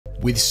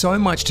With so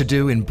much to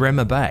do in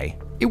Bremer Bay,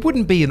 it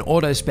wouldn't be an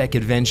auto-spec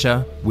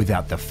adventure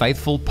without the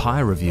faithful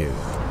pie review.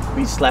 Are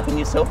you slapping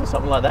yourself or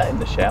something like that in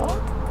the shower?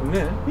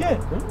 Yeah. Yeah.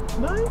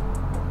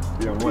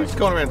 No? He's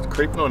gone around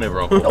creeping on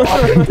everyone.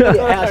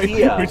 Out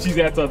here. Which is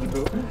outside the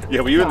door.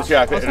 Yeah, well, you in the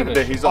shower.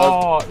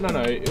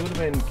 No, it would have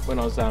been when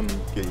I was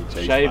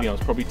shaving. I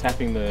was probably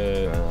tapping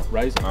the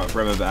razor.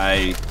 Bremer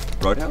Bay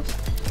Roadhouse?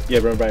 Yeah,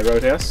 Bremer Bay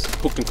Roadhouse.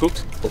 Cooked and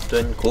cooked. Cooked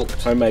and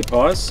cooked. Homemade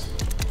pies.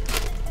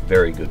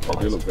 Very good pies.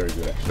 They do look very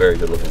good, actually. Very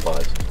good looking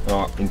pies.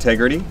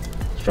 Integrity.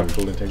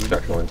 Structural integrity.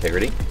 Structural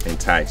integrity. And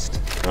taste.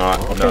 I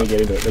can't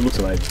get into it. It looks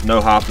amazing.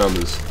 No half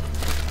numbers.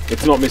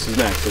 It's not Mrs.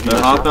 Max. No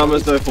half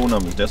numbers, no full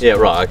numbers. Just yeah,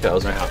 right.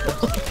 Okay. I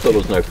thought there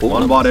was no full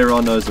one numbers. bite,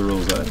 everyone knows the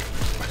rules, though.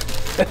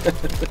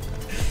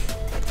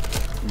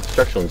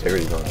 Structural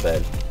integrity is not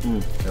bad.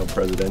 El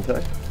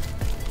Presidente.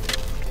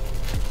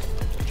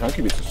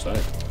 Chunky bits of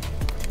stone.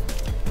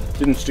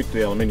 Didn't stick to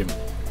the aluminium.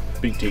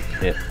 Big tick.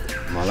 Yeah.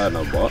 My lad,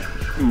 no bite.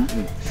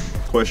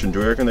 Question, do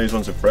you reckon these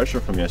ones are fresher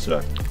from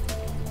yesterday?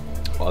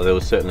 Well, there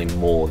was certainly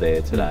more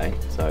there today,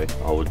 so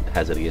I would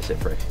hazard a guess they're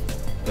fresh.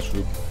 That's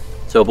good.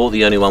 So I bought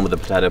the only one with a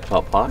potato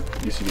top pie.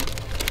 Yes, you did.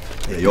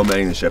 Yeah, you're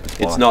meaning the shepherd's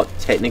pie. It's not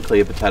technically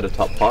a potato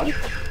top pie,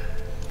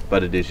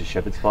 but it is a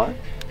shepherd's pie.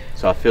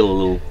 So I feel a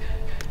little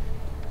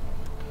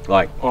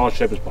like... Oh,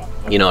 shepherd's pie.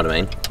 Okay. You know what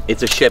I mean?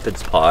 It's a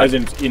shepherd's pie. As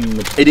in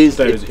the... It is.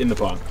 Potatoes in the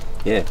pie.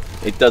 Yeah,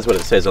 it does what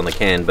it says on the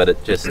can, but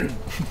it just...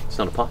 it's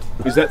not a pie.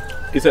 Is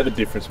that the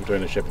difference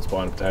between a shepherd's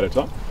pie and a potato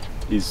top?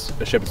 Is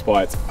a shepherd's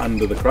pie, it's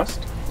under the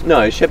crust?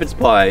 No, shepherd's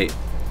pie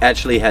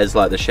actually has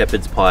like the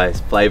shepherd's pie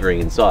flavouring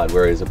inside,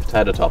 whereas a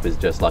potato top is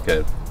just like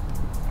a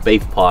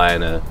beef pie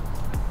and a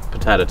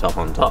potato top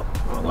on top.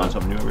 I learn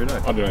something new every day.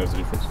 I don't know there's a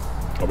difference,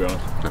 I'll be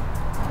honest.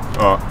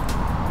 Alright.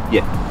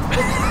 Yeah.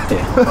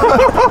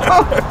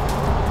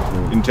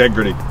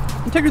 Integrity.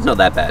 Integrity's not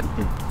that bad.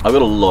 I've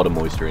got a lot of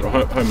moisture in it.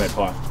 Homemade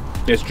pie.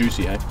 Yeah, it's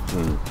juicy, eh?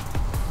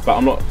 But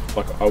I'm not,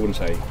 like, I wouldn't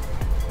say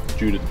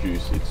due to the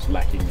juice, it's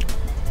lacking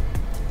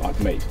like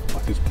meat.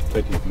 Like there's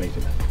plenty of meat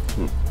in it.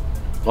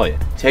 Oh yeah.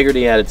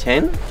 Integrity out of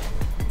 10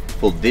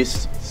 for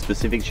this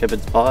specific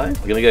shepherd's pie. I'm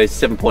gonna go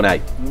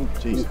 7.8.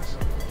 Jesus.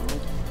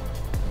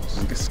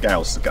 The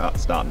scale's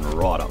starting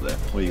right up there.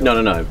 What do you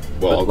No.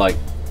 Well, but like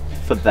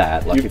for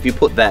that, like if you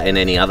put that in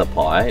any other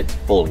pie, it's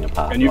falling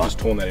apart. And you've right? just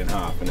torn that in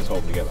half and it's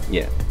holding together.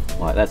 Yeah.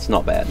 Like that's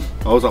not bad.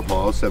 I was up high,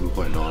 I was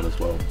 7.9 as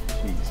well.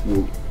 Jeez.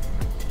 Well,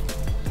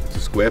 it's a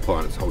square pie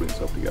and it's holding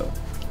itself together.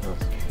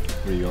 Nice.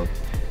 Where are you going?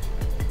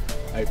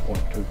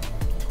 8.2.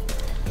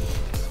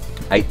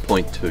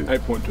 8.2.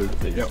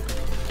 8.2. Yep.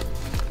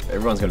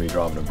 Everyone's going to be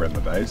driving to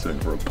Bremer Bay soon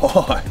for a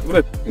pie.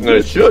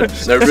 They should.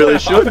 They really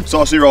should.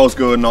 Saucy roll's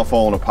good, not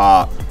falling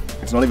apart.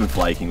 It's not even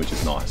flaking, which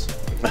is nice.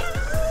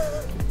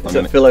 Is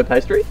it filo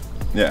pastry?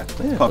 Yeah,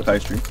 puff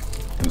pastry.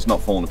 And it's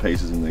not falling to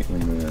pieces in the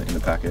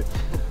packet.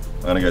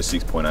 I'm going to go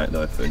 6.8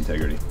 though for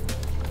integrity.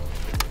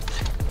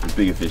 There's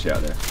bigger fish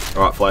out there.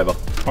 All right, flavour.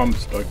 I'm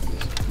stoked with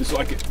this. It's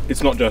like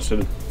it's not just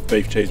a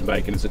beef, cheese and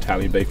bacon, it's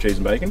Italian beef, cheese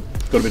and bacon.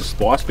 It's got a bit of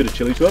spice, a bit of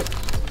chilli to it.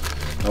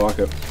 I like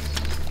it.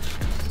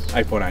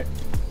 8.8.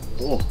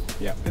 Oh.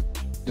 Yeah.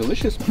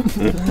 Delicious.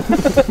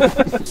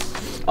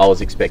 I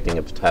was expecting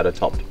a potato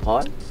topped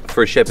pie.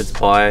 For a shepherd's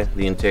pie,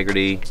 the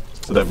integrity,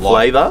 So the they've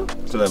flavour.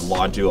 So they've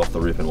lied you off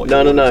the rip and what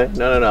No.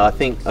 I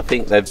think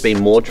they've been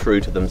more true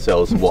to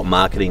themselves of what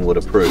marketing would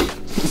approve.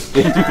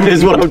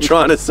 Is what I'm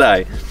trying to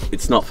say.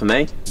 It's not for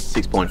me.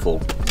 6.4.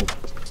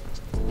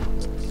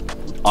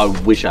 I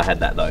wish I had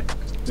that though.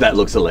 That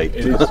looks elite.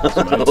 It is. It's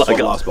amazing. Like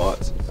last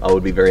bites. I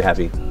would be very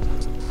happy.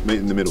 Meat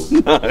in the middle.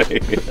 No. I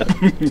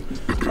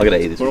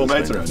gotta eat this. We're all with a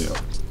mates spoon. around here.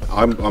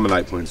 I'm an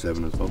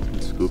 8.7 as well.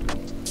 It's good.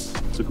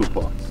 It's a good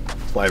pie.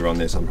 Flavour on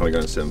this, I'm probably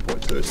going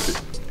 7.2. There's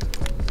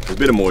a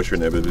bit of moisture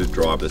in there, but a bit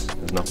dry. There's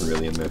nothing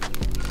really in there.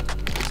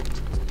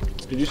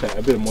 Did you say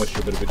a bit of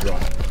moisture, but a bit dry?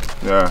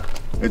 Yeah.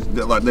 It's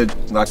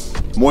like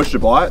moisture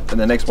bite, and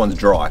the next one's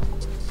dry.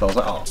 So I was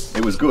like, oh,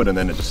 it was good, and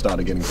then it just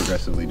started getting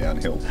progressively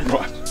downhill.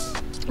 Right.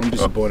 I'm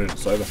disappointed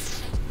it's over.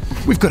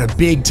 We've got a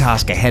big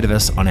task ahead of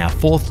us on our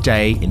 4th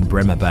day in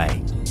Bremer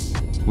Bay.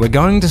 We're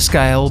going to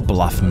scale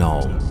Bluff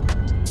Knoll,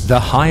 the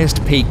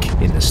highest peak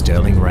in the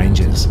Stirling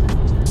Ranges. I'm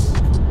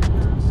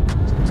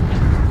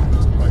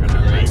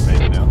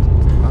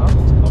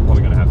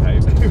probably going to have hay.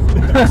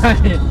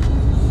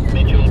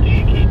 Mitchell, do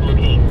you keep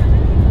looking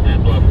at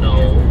Bluff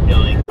Knoll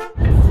going?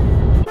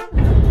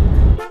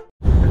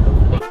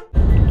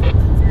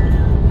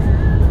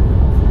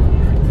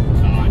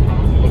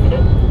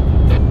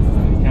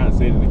 You can't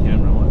see it in the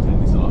camera, I might turn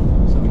this off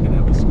so we can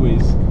have a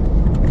squeeze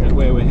at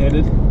where we're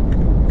headed.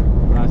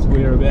 Right, so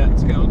we're about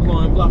to go and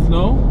climb Bluff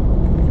Knoll,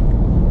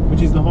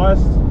 which is the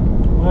highest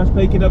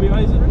peak in WA,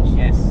 is it, Rich?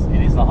 Yes,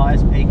 it is the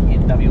highest peak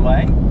in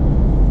WA.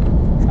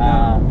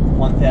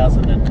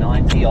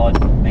 1,090 odd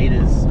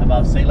metres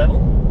above sea level.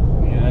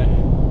 Yeah.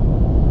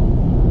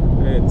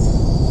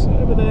 It's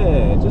over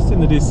there, just in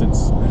the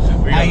distance.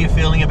 How are you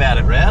feeling about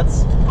it,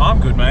 Rouds? I'm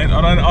good, mate.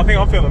 I think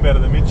I'm feeling better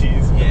than Mitchie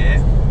is. Yeah.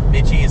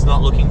 Mitchie is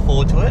not looking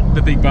forward to it.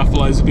 The big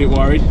buffalo's a bit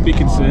worried, a bit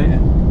concerned.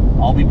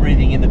 I'll be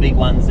breathing in the big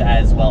ones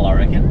as well, I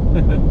reckon.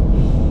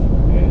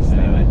 Yes,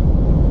 Anyway.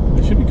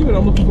 it should be good.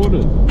 I'm looking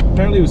forward to it.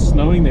 Apparently it was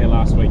snowing there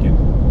last weekend.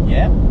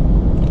 Yeah.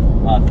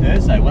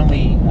 Thursday, when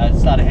we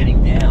started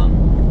heading down,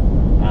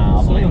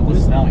 I believe it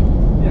was snowing.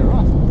 Yeah,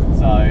 right.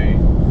 So, I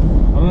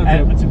don't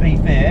know if to be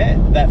fair,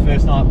 that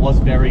first night was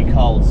very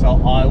cold,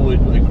 so I would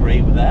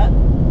agree with that.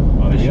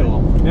 For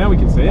sure. Now we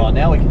can see it. Oh,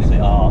 now we can see.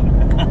 Oh.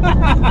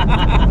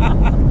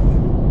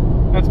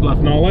 That's Bluff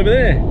Knoll over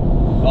there.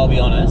 I'll be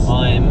honest,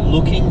 I'm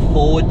looking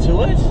forward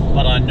to it,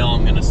 but I know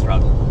I'm going to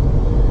struggle.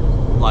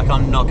 Like,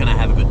 I'm not going to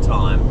have a good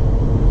time,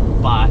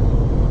 but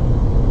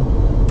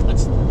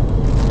it's...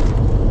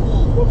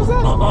 What was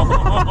that?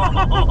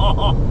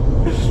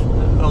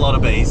 A lot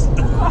of bees.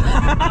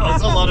 That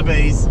was a lot of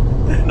bees.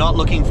 Not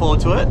looking forward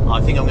to it. I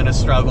think I'm going to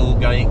struggle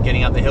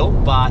getting up the hill,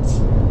 but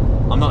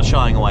I'm not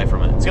shying away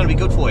from it. It's going to be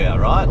good for you,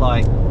 right?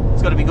 Like,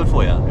 it's got to be good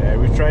for you. Yeah,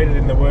 we've traded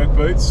in the work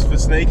boots for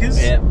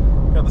sneakers. Yeah.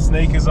 Got the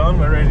sneakers on,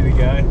 we're ready to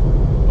go.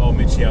 Old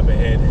Mitchie up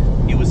ahead.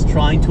 He was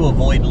trying to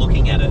avoid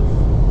looking at it.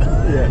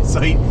 Yeah. So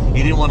he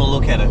didn't want to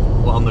look at it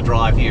on the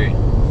drive here.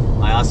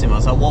 I asked him, I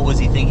was like, what was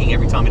he thinking?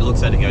 Every time he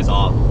looks at it, he goes,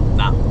 oh,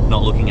 nah,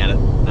 not looking at it,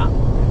 nah.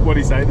 What do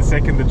you say? The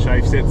second the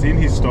chafe sets in,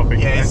 he's stopping.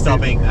 Yeah, he's That's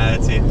stopping, it.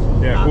 that's it.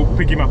 Yeah, we'll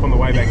pick him up on the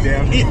way back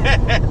down.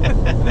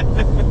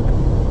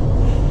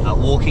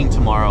 Walking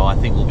tomorrow, I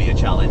think, will be a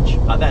challenge,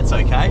 but that's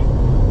okay.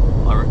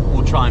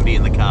 We'll try and be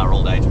in the car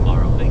all day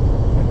tomorrow, I think.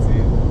 That's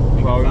it.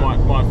 Well, we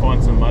might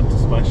find some mud to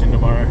splash in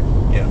tomorrow.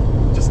 Yeah,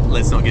 just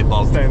let's not get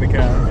bogged. Stay in the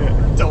car,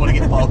 yeah. Don't want to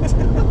get bogged.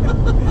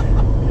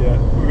 Yeah,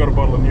 we've got a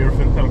bottle of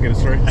Nurofen, that'll get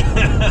us through.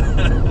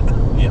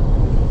 Yeah.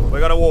 We're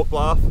gonna walk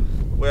Bluff.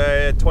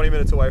 We're 20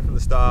 minutes away from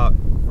the start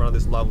in front of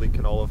this lovely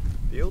canola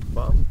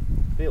farm.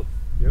 Field.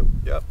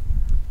 Yep.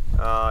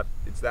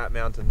 It's that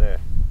mountain there.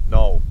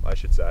 Knoll, I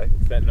should say.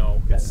 It's that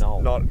knoll. It's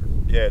not.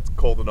 Yeah, it's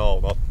called a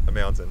knoll, not a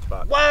mountain.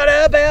 But What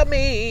about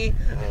me?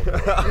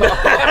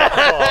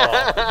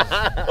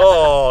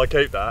 oh,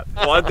 keep that.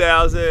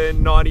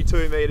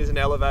 1,092 meters in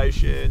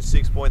elevation,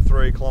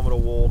 6.3 kilometer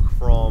walk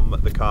from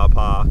the car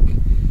park.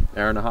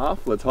 Hour and a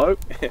half. Let's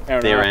hope.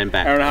 There and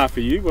back. Hour and a half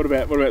for you. What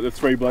about the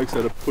three blokes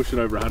that are pushing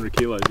over 100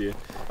 kilos here?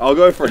 I'll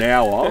go for an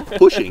hour.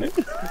 Pushing.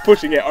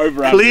 Pushing it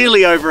over 100.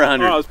 Clearly over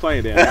 100. Oh, I was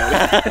playing it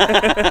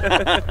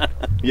down.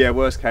 Yeah,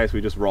 worst case,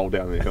 we just roll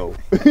down the hill.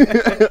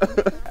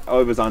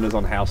 Overs, unders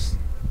on house.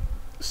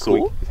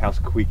 Sore? How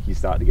quick you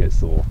start to get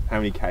sore. How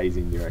many Ks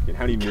in, do you reckon?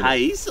 How many minutes?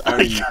 K's?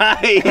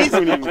 K's?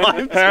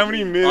 How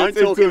many minutes?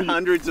 I'm talking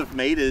hundreds of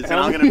meters and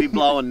I'm going to be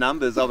blowing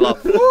numbers. I'm like,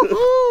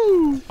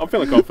 woohoo! I'm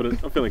feeling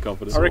confident.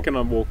 I reckon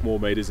I'll walk more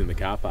meters in the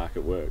car park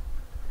at work.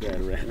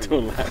 Going around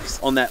doing laps.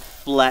 On that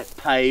flat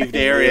paved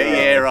area.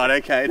 Yeah, right,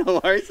 okay.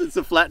 No worries. It's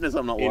the flatness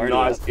I'm not worried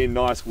about. In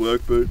nice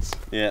work boots.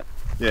 Yeah.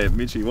 Yeah,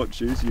 Mitchie, what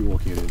shoes are you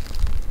walking in?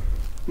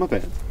 My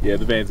van. Yeah,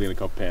 the van's going to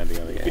cop pounding,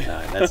 I think.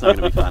 No, that's not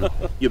going to be fun.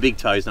 Your big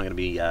toe's not going to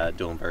be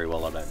doing very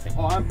well, I don't think.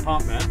 Oh, I'm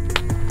pumped, man.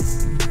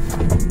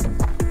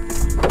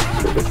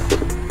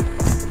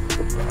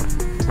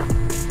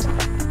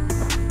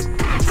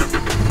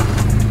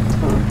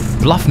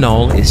 Bluff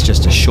Knoll is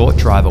just a short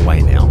drive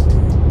away now.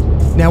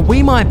 Now,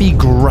 we might be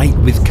great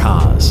with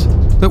cars,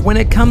 but when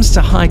it comes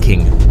to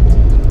hiking,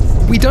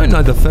 we don't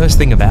know the first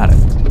thing about it.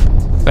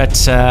 But,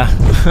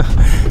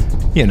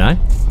 you know,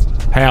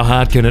 how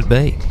hard can it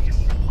be?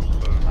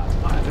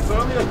 It's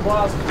only a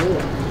class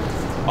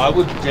 4. I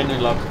would genuinely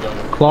love to go.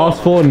 Class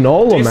 4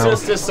 Knoll or Mount?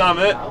 Distance to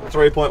summit,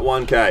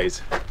 3.1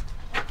 Ks.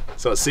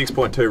 So it's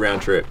 6.2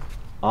 round trip.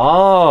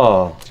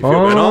 Oh. Do you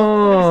feel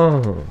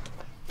better?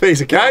 Piece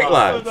of cake,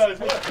 lads.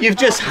 You've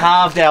just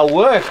halved our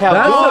work. How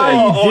That's good.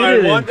 how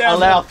you did it.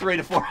 Allow 3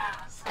 to 4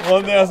 hours.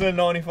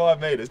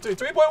 1,095 meters. Dude,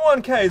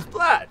 3.1 Ks,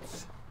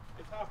 blats.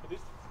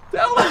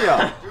 Telling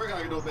ya.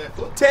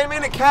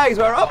 10-minute Ks,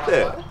 we're up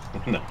there.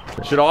 No.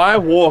 Should I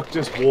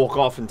just walk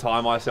off and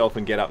tie myself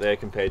and get up there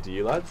compared to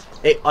you lads?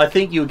 I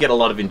think you'll get a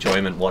lot of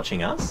enjoyment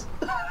watching us.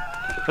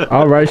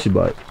 I'll race you,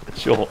 bloke.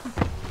 Sure.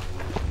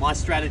 My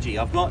strategy,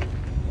 I've got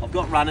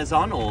runners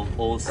on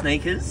or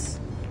sneakers.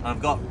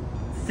 I've got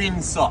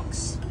thin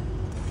socks.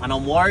 And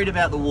I'm worried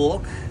about the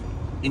walk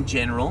in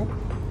general,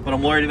 but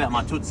I'm worried about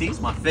my tootsies,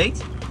 my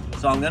feet.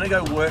 So I'm gonna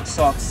go work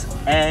socks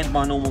and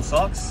my normal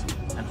socks,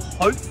 and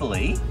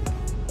hopefully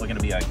we're gonna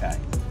be okay.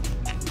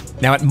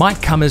 Now, it might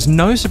come as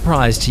no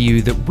surprise to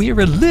you that we're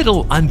a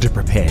little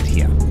underprepared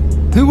here.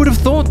 Who would have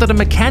thought that a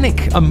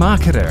mechanic, a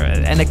marketer,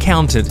 an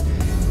accountant,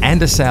 and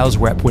a sales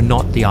rep were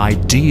not the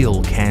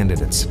ideal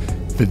candidates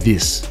for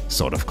this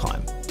sort of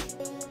climb?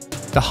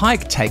 The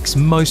hike takes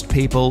most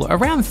people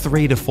around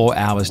 3 to 4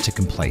 hours to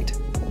complete.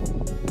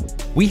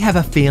 We have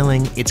a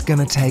feeling it's going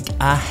to take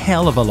a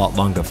hell of a lot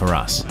longer for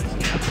us.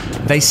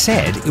 They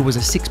said it was a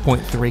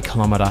 6.3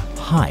 kilometre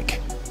hike,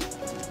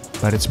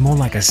 but it's more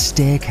like a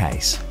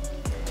staircase.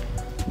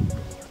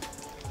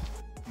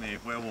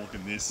 If we're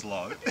walking this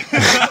slow.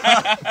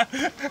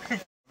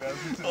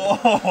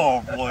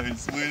 Oh,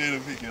 boys, we need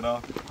to pick it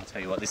up. I'll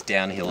tell you what, this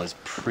downhill is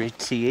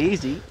pretty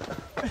easy.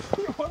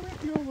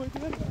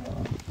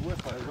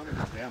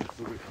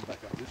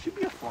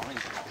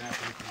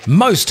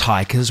 Most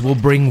hikers will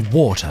bring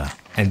water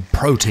and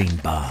protein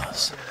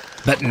bars,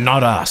 but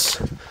not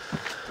us.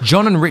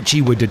 John and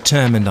Richie were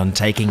determined on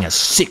taking a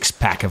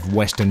 6-pack of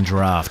Western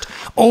Draft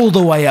all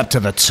the way up to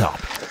the top.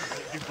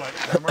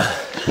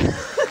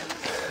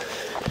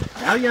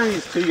 How young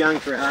is too young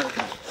for a heart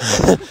attack?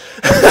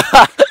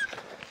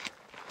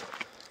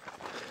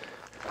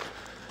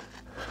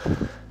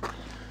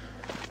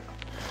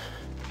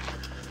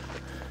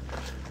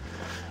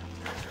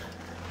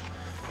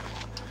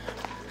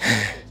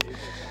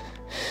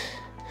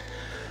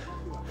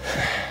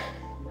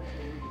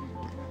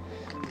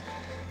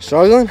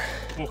 Struggling?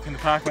 Walk in the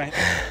park, mate.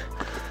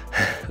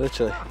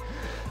 Literally.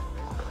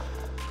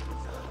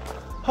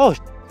 Oh,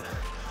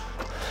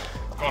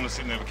 Kind of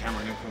sitting there with a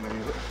camera in front of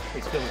you.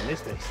 He's filming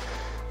this beast.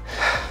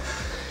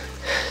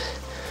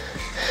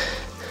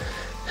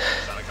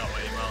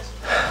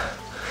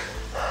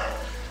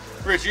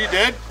 Rich, you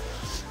dead?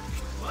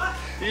 What?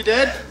 You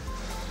dead?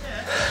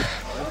 Yeah.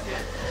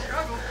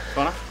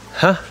 Connor?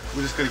 huh?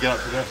 We're just going to get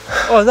up to there.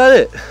 Oh, is that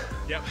it?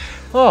 Yep.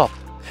 Oh,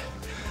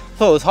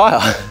 thought it was higher.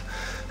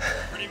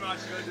 Pretty much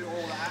going to do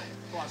all that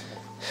plus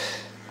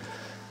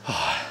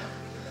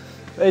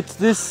more. It's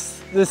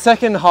this. The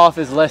second half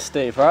is less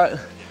steep, right?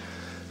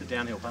 The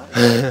downhill part.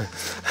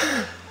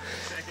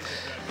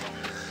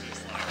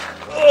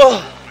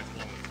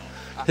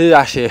 This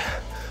actually,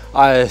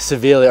 I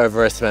severely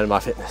overestimated my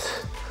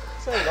fitness.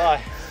 So did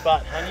I,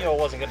 but I knew I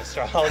wasn't going to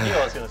struggle. I knew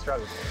I was going to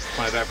struggle.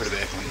 My back for the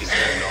back one. He's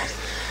very nice.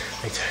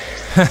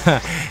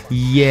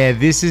 Yeah,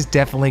 this is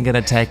definitely going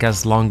to take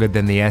us longer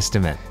than the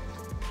estimate.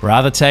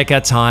 Rather take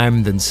our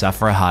time than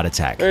suffer a heart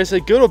attack. It's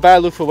a good or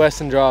bad look for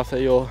Western Draft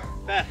that you're.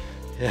 Bad.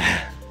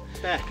 Yeah.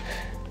 Bad.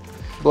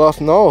 Bluff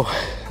Knoll.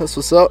 That's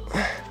what's up.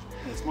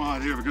 That's my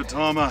idea of a good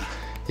timer.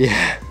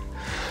 Yeah.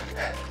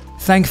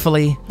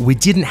 Thankfully, we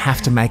didn't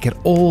have to make it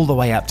all the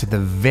way up to the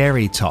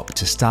very top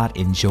to start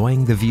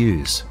enjoying the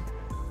views.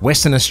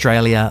 Western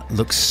Australia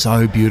looks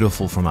so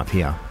beautiful from up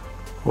here.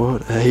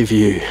 What a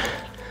view.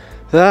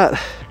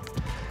 That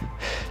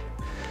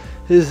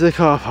is the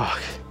car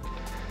park.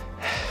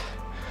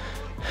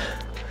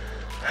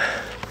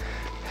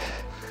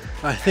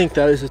 I think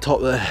that is the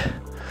top there.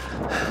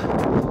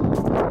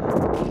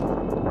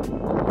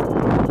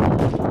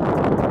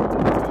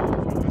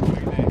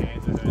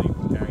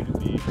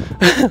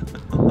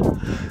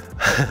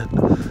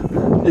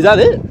 Is that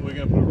it? We're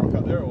going to put a rock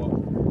up there or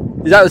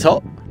what? Is that the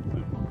top?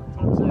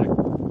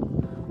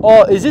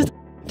 Oh, is this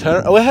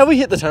turn? Oh, have we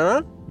hit the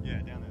turnaround?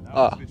 Yeah, down there. That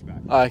was switch back.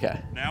 Oh,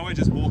 okay. Now we're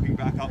just walking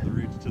back up the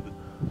ridge to the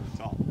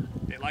top.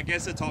 It like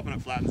gets the top and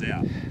it flattens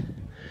out.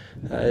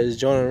 That is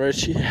John and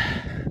Richie.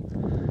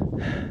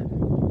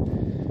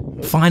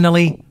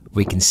 Finally,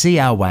 we can see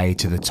our way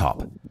to the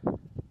top.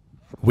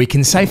 We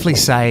can safely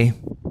say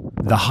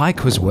the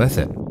hike was worth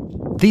it.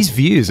 These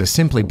views are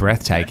simply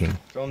breathtaking.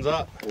 John's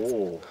up.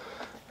 Oh.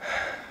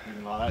 You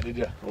didn't like that, did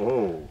you?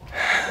 Oh.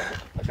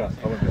 Okay,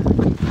 I went there.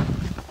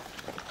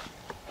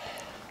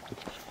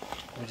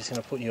 We're just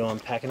going to put you on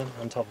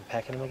top of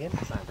packing them again.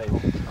 Same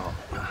people.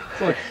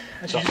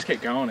 And she just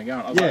kept going and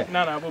going. I was like,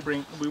 no,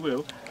 we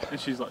will. And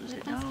she's like, just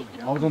keep going and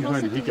going. I was on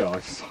trying to hit go.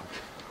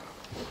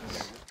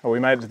 Well, we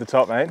made it to the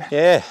top, mate.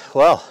 Yeah,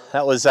 well,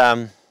 that was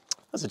a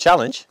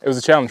challenge. It was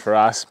a challenge for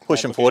us.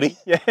 Pushing 40.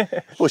 Yeah.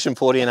 Pushing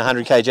 40 and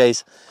 100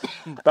 kgs.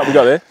 But we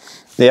got there.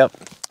 Yep.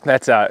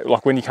 That's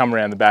like when you come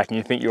around the back and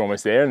you think you're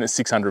almost there and it's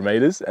 600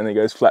 metres and then it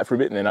goes flat for a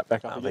bit and then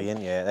back up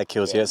again. Yeah, that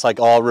kills you. It's like,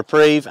 oh,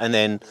 reprieve and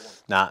then,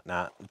 nah,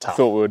 I tough.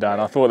 thought we were done.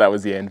 I thought that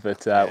was the end,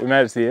 but we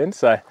made it to the end,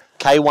 so.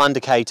 K1 to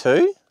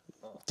K2,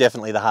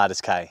 definitely the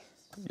hardest K.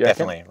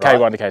 Definitely, okay.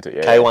 right? K1 to K2,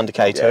 yeah. K1 to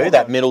K2,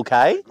 that middle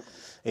K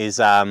is,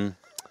 yeah,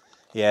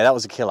 that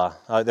was a killer.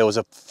 There was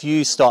a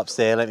few stops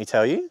there, let me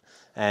tell you,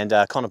 and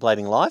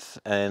contemplating life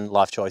and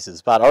life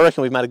choices. But I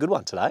reckon we've made a good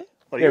one today.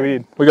 Yeah, we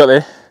did. We got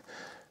there.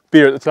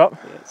 Beer at the top.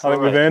 I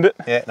think we've earned it.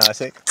 Yeah,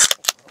 nice.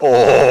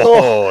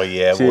 Oh,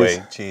 yeah, Cheers.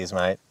 boy. Cheers,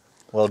 mate.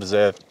 Well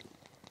deserved.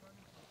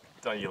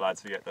 Don't you lads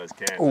forget those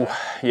cans. Ooh,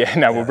 yeah,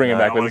 no, we'll bring it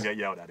back I with want to us. get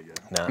yelled at again.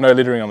 No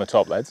littering on the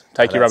top, lads.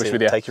 Take your rubbish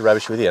with you. Take your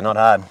rubbish with you, not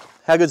hard.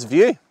 How good's the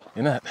view?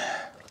 Isn't it?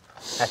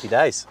 Happy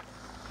days.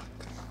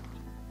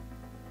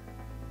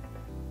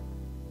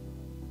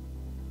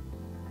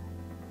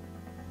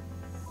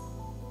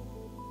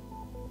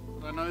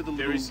 I know the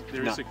There is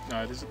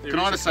no. there's Can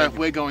I just say, if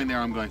we're going there,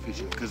 I'm going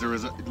fishing because there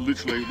is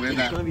literally where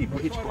that. It's going to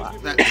be pitch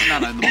black. No,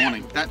 in the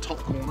morning. That top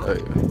corner.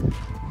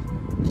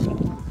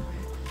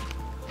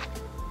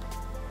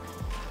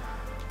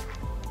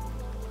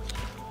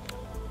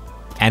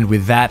 And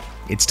with that,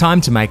 it's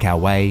time to make our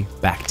way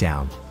back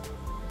down.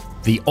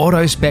 The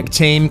Autospec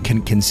team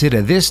can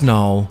consider this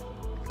knoll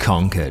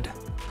conquered.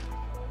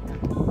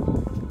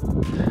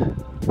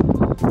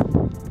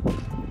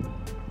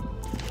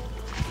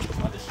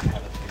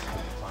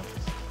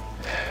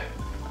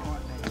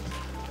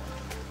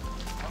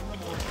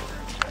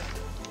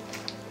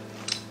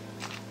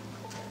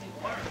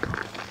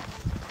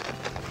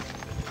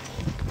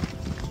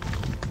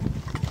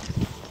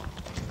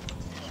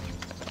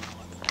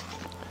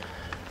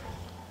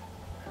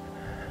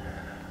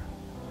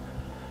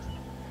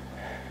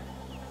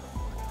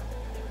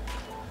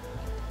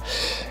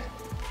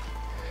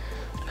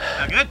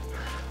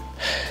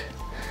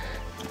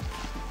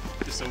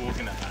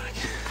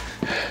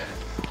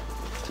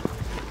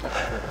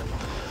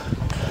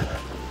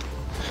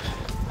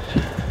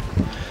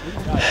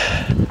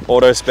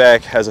 Auto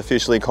Spec has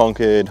officially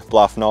conquered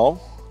Bluff Knoll.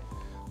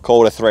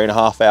 Called a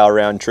 3.5 hour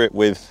round trip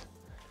with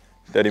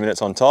 30 minutes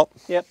on top.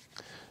 Yep.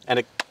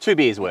 And 2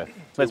 beers worth.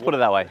 Let's put it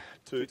that way.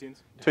 2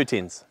 tins. 2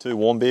 tins. 2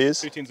 warm beers.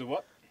 2 tins of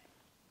what?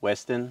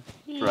 Western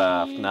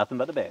draft, nothing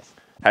but the best.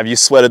 Have you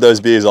sweated those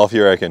beers off,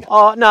 you reckon?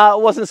 Oh, no, I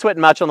wasn't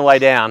sweating much on the way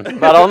down.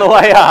 But on the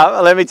way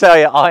up, let me tell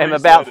you, I am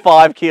about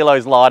 5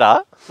 kilos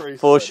lighter,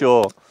 for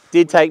sure.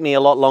 Did take me a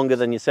lot longer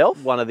than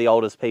yourself. One of the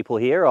oldest people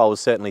here, I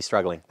was certainly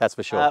struggling, that's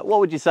for sure. What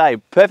would you say?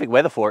 Perfect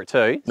weather for it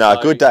too. No,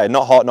 good day.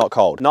 Not hot, not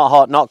cold. Not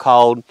hot, not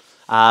cold.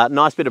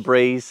 Nice bit of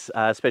breeze,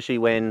 especially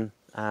when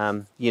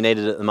you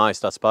needed it the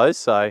most, I suppose.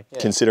 So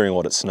Considering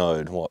what it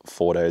snowed, what,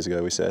 4 days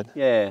ago we said?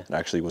 yeah, It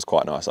actually was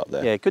quite nice up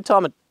there. yeah, good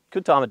time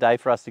of day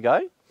for us to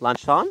go.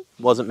 Lunchtime,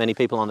 wasn't many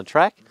people on the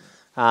track,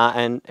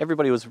 and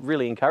everybody was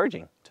really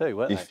encouraging too,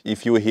 weren't they?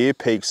 If you were here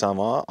peak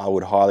summer, I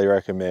would highly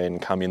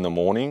recommend come in the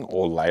morning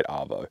or late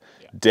arvo.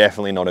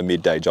 Definitely not a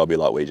midday jobby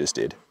like we just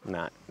did.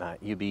 No,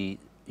 you'd be,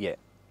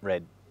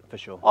 red for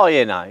sure. Oh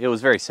yeah, no, it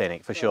was very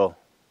scenic for sure.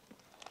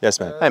 Yes,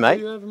 man. Hey mate.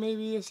 Do you have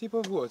maybe a sip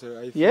of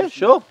water? Yeah,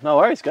 sure, no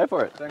worries, go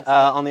for it.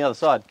 On the other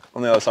side.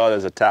 On the other side,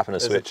 there's a tap and a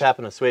There's switch. a tap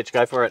and a switch,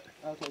 go for it.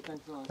 Okay,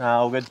 thanks a lot.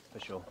 All good, for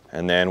sure.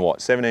 And then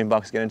what, 17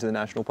 bucks to get into the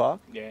national park?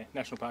 Yeah,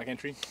 national park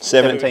entry.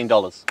 $17.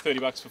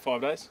 $30 for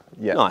 5 days.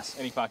 Yeah. Nice.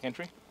 Any park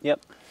entry. Yep.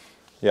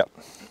 Yep.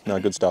 No,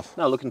 good stuff.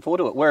 No, looking forward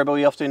to it. Where are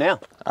we off to now?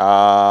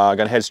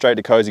 Gonna head straight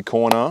to Cozy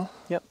Corner.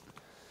 Yep.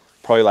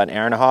 Probably like an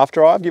hour and a half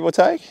drive, give or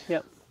take.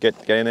 Yep.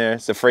 Get in there.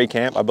 It's a free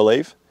camp, I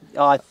believe.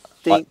 I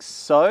think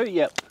so,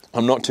 yep.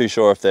 I'm not too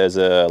sure if there's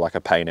a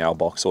pay now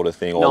box sort of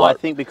thing. Or No, like, I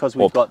think because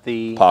we've got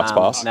the Parks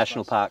Pass.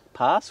 National Park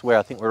Pass, where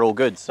I think we're all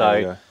good. There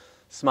you So go.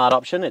 smart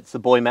option. It's the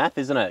boy math,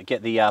 isn't it?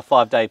 Get the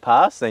 5-day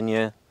pass, then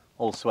you're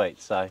all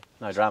sweet. So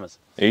no dramas.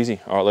 Easy.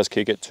 All right, let's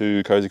kick it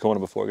to Cozy Corner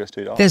before it gets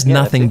too dark. There's Yeah,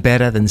 nothing that's it.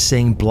 better than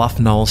seeing Bluff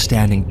Knoll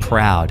standing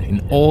proud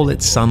in all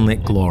its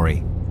sunlit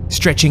glory,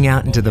 stretching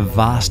out into the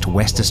vast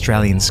West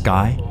Australian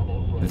sky.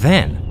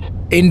 Then,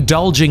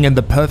 indulging in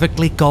the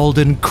perfectly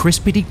golden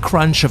crispity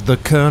crunch of the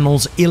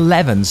Colonel's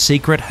 11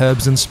 secret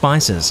herbs and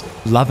spices,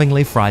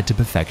 lovingly fried to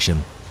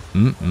perfection.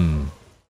 Mm-mm.